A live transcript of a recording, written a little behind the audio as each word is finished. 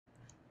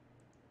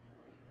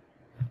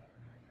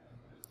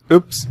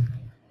Oops.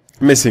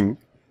 Missing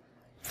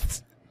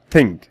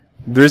thing.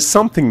 There is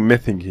something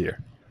missing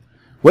here.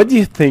 What do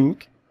you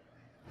think?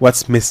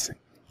 What's missing?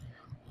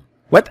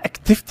 What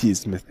activity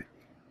is missing?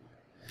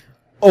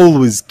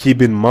 Always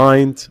keep in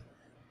mind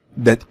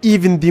that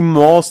even the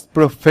most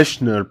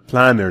professional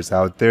planners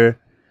out there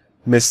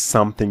miss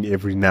something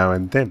every now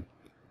and then.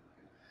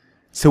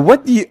 So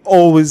what do you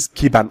always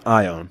keep an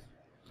eye on?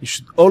 You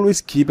should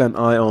always keep an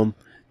eye on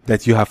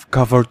that you have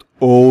covered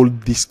all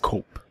the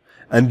scope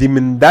and the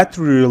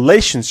mandatory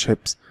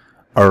relationships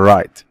are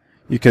right.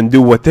 You can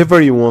do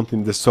whatever you want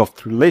in the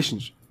soft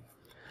relationship.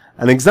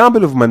 An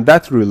example of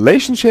mandatory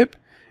relationship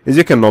is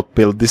you cannot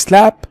build the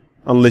slab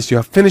unless you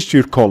have finished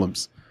your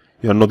columns.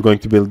 You are not going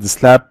to build the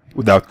slab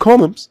without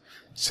columns.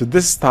 So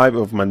this type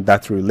of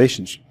mandatory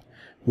relationship.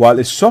 While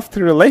a soft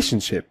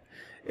relationship,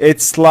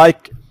 it's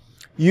like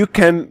you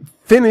can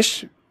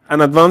finish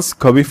an advanced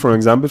copy, for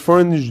example, for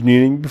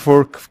engineering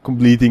before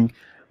completing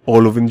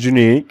all of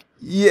engineering.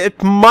 Yeah,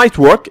 it might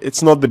work.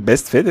 It's not the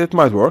best fit. It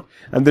might work.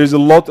 And there's a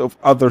lot of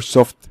other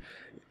soft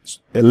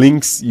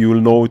links you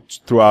will know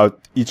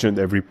throughout each and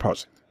every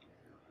project.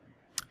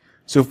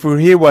 So for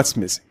here, what's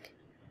missing?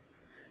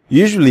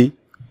 Usually,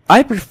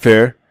 I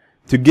prefer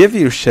to give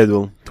your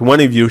schedule to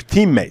one of your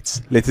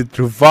teammates. Let it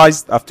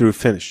revised after you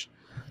finish.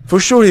 For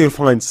sure, you'll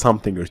find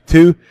something or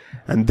two,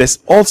 and this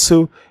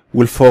also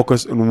will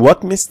focus on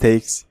what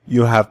mistakes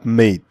you have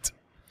made.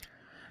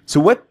 So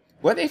what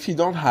if you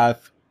don't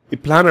have a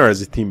planner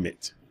as a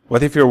teammate?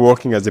 What if you're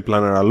working as a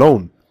planner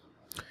alone?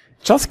 In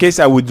just case,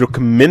 I would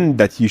recommend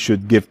that you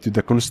should give to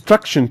the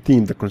construction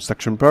team the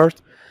construction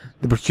part,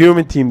 the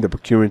procurement team the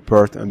procurement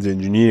part, and the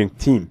engineering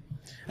team.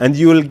 And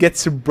you will get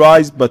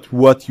surprised by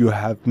what you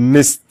have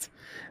missed.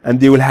 And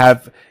they will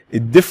have a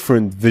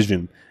different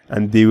vision,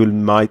 and they will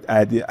might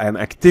add an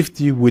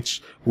activity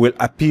which will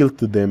appeal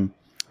to them,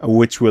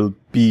 which will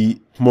be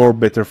more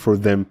better for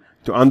them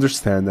to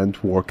understand and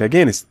work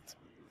against.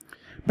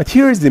 But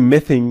here is the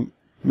missing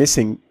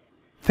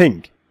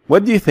thing.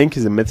 What do you think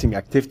is the missing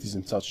activities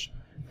in such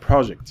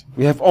project?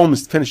 We have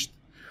almost finished.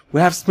 We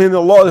have spent a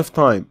lot of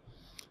time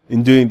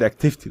in doing the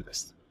activity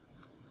list.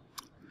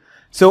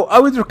 So I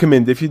would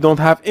recommend, if you don't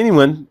have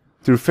anyone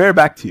to refer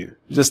back to you,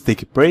 just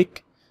take a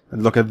break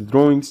and look at the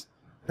drawings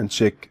and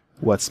check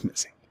what's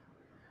missing.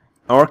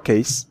 In our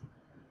case,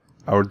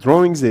 our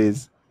drawings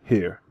is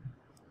here.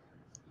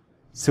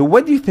 So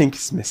what do you think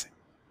is missing?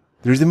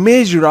 There's a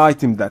major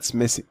item that's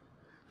missing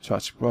in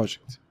such a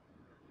project.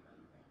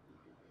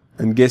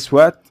 And guess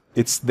what?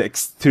 It's the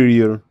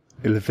exterior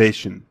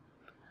elevation.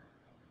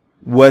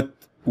 What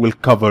will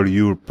cover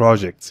your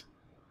project?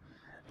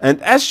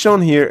 And as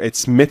shown here,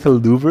 it's metal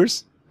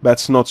louvers.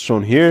 That's not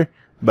shown here,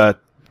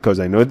 but because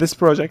I know this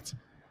project,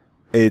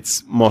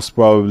 it's most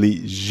probably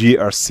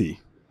GRC.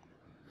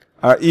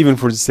 Or even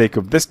for the sake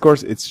of this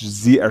course, it's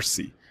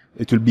ZRC.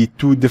 It will be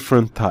two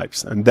different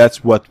types, and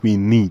that's what we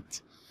need.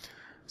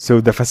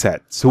 So the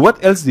facade. So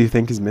what else do you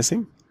think is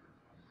missing?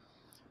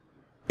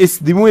 It's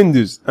the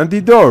windows and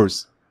the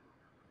doors.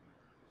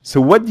 So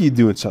what do you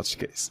do in such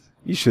case?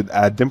 You should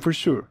add them for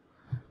sure.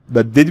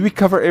 But did we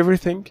cover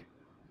everything?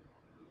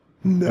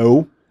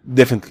 No,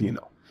 definitely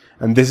no.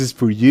 And this is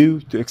for you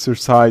to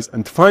exercise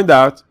and find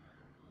out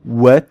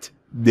what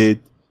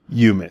did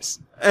you miss.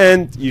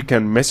 And you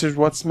can message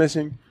what's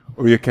missing,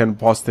 or you can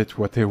post it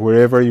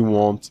wherever you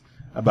want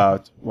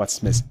about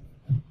what's missing.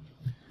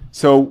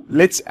 So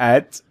let's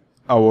add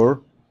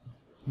our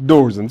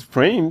doors and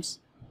frames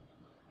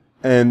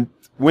and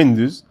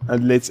windows,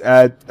 and let's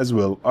add as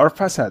well our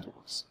facade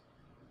works.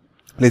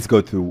 Let's go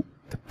to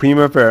the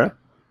Primavera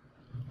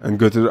and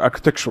go to the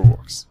architectural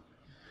works.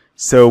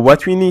 So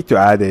what we need to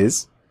add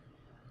is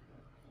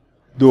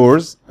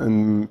doors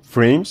and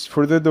frames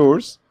for the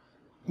doors,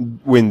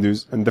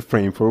 windows and the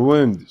frame for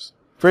windows.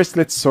 First,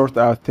 let's sort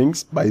out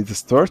things by the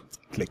start.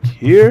 Click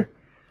here,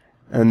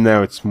 and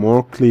now it's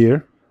more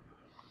clear.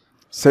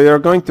 So you're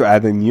going to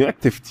add a new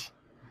activity.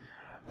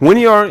 When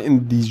you are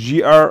in the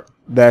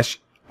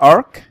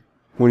gr-arc,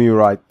 when you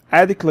write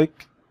add a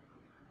click,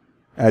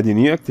 add a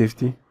new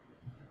activity,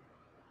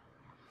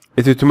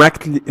 it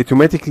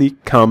automatically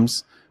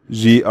comes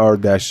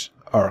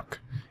gr-arc.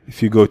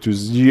 If you go to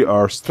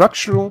gr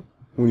structural,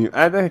 when you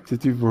add an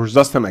activity, for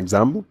just an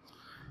example,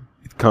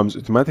 it comes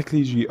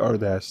automatically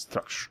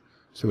gr-structure.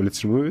 So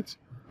let's remove it.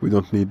 We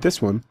don't need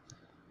this one.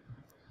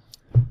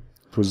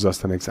 It was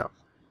just an example.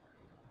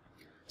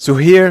 So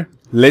here,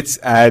 let's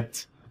add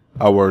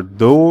our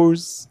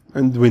doors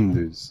and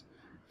windows.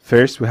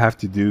 First, we have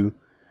to do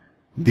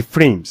the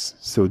frames.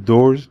 So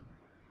doors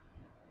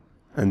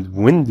and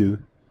window.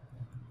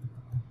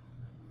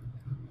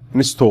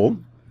 Install.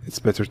 It's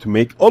better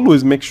to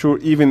always make sure,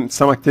 even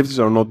some activities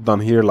are not done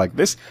here like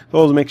this. So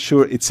always make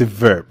sure it's a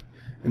verb.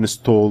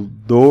 Install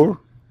door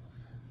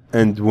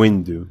and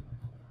window.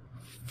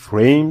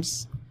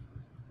 Frames,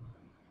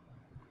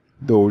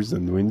 doors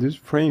and windows,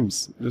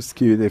 frames. Just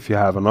keep it if you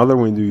have another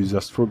window you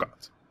just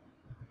forgot.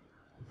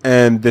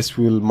 And this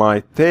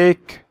might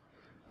take,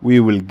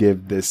 we will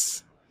give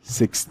this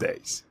 6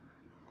 days.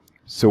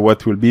 So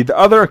what will be the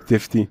other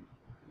activity?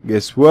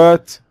 Guess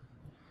what?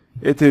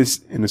 It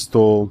is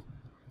install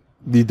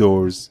the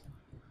doors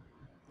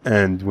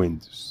and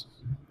windows,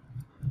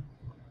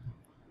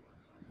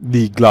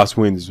 the glass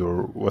windows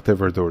or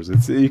whatever doors.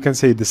 You can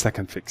say the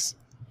second fix,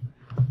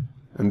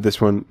 and this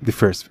one the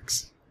first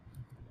fix.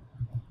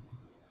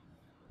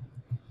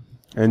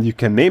 And you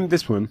can name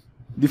this one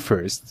the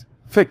first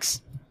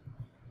fix.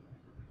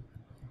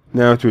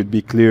 Now it would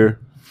be clear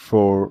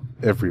for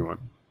everyone.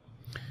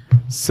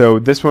 So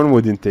this one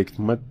wouldn't take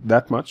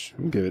that much.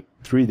 We'll give it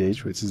 3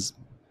 days, which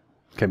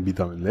can be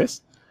done in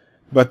less.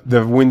 But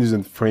the windows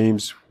and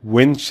frames,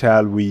 when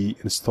shall we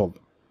install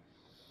them?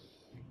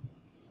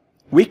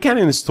 We can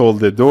install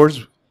the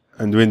doors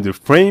and window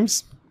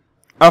frames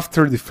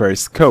after the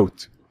first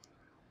coat.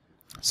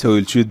 So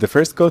we'll choose the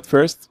first coat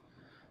first,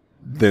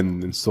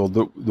 then install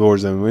the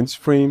doors and windows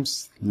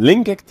frames,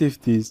 link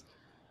activities,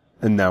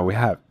 and now we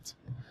have it.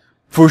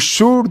 For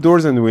sure,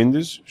 doors and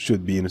windows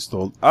should be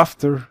installed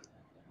after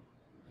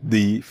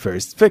the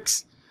first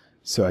fix.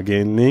 So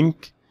again,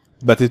 link,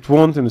 but it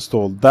won't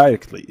install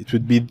directly. It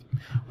would be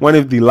one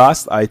of the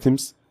last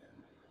items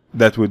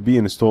that would be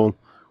installed.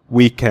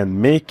 We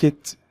can make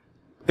it,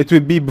 it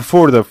would be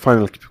before the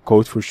final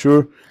code for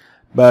sure,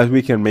 but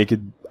we can make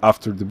it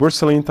after the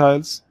porcelain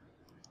tiles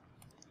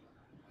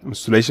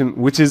installation,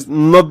 which is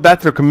not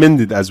that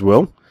recommended as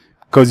well,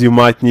 because you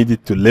might need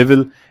it to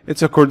level.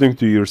 It's according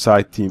to your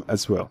site team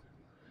as well.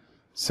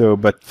 So,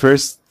 but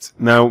first,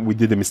 now we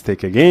did a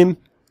mistake again.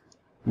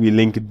 We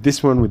linked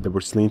this one with the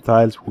porcelain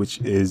tiles, which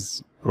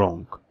is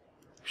wrong.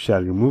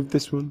 Shall remove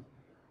this one,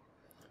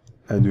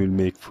 and we'll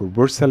make for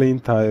porcelain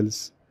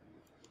tiles.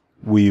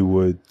 We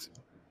would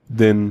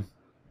then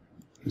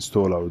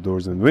install our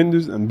doors and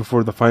windows, and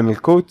before the final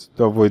coat,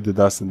 to avoid the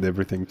dust and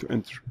everything to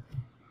enter.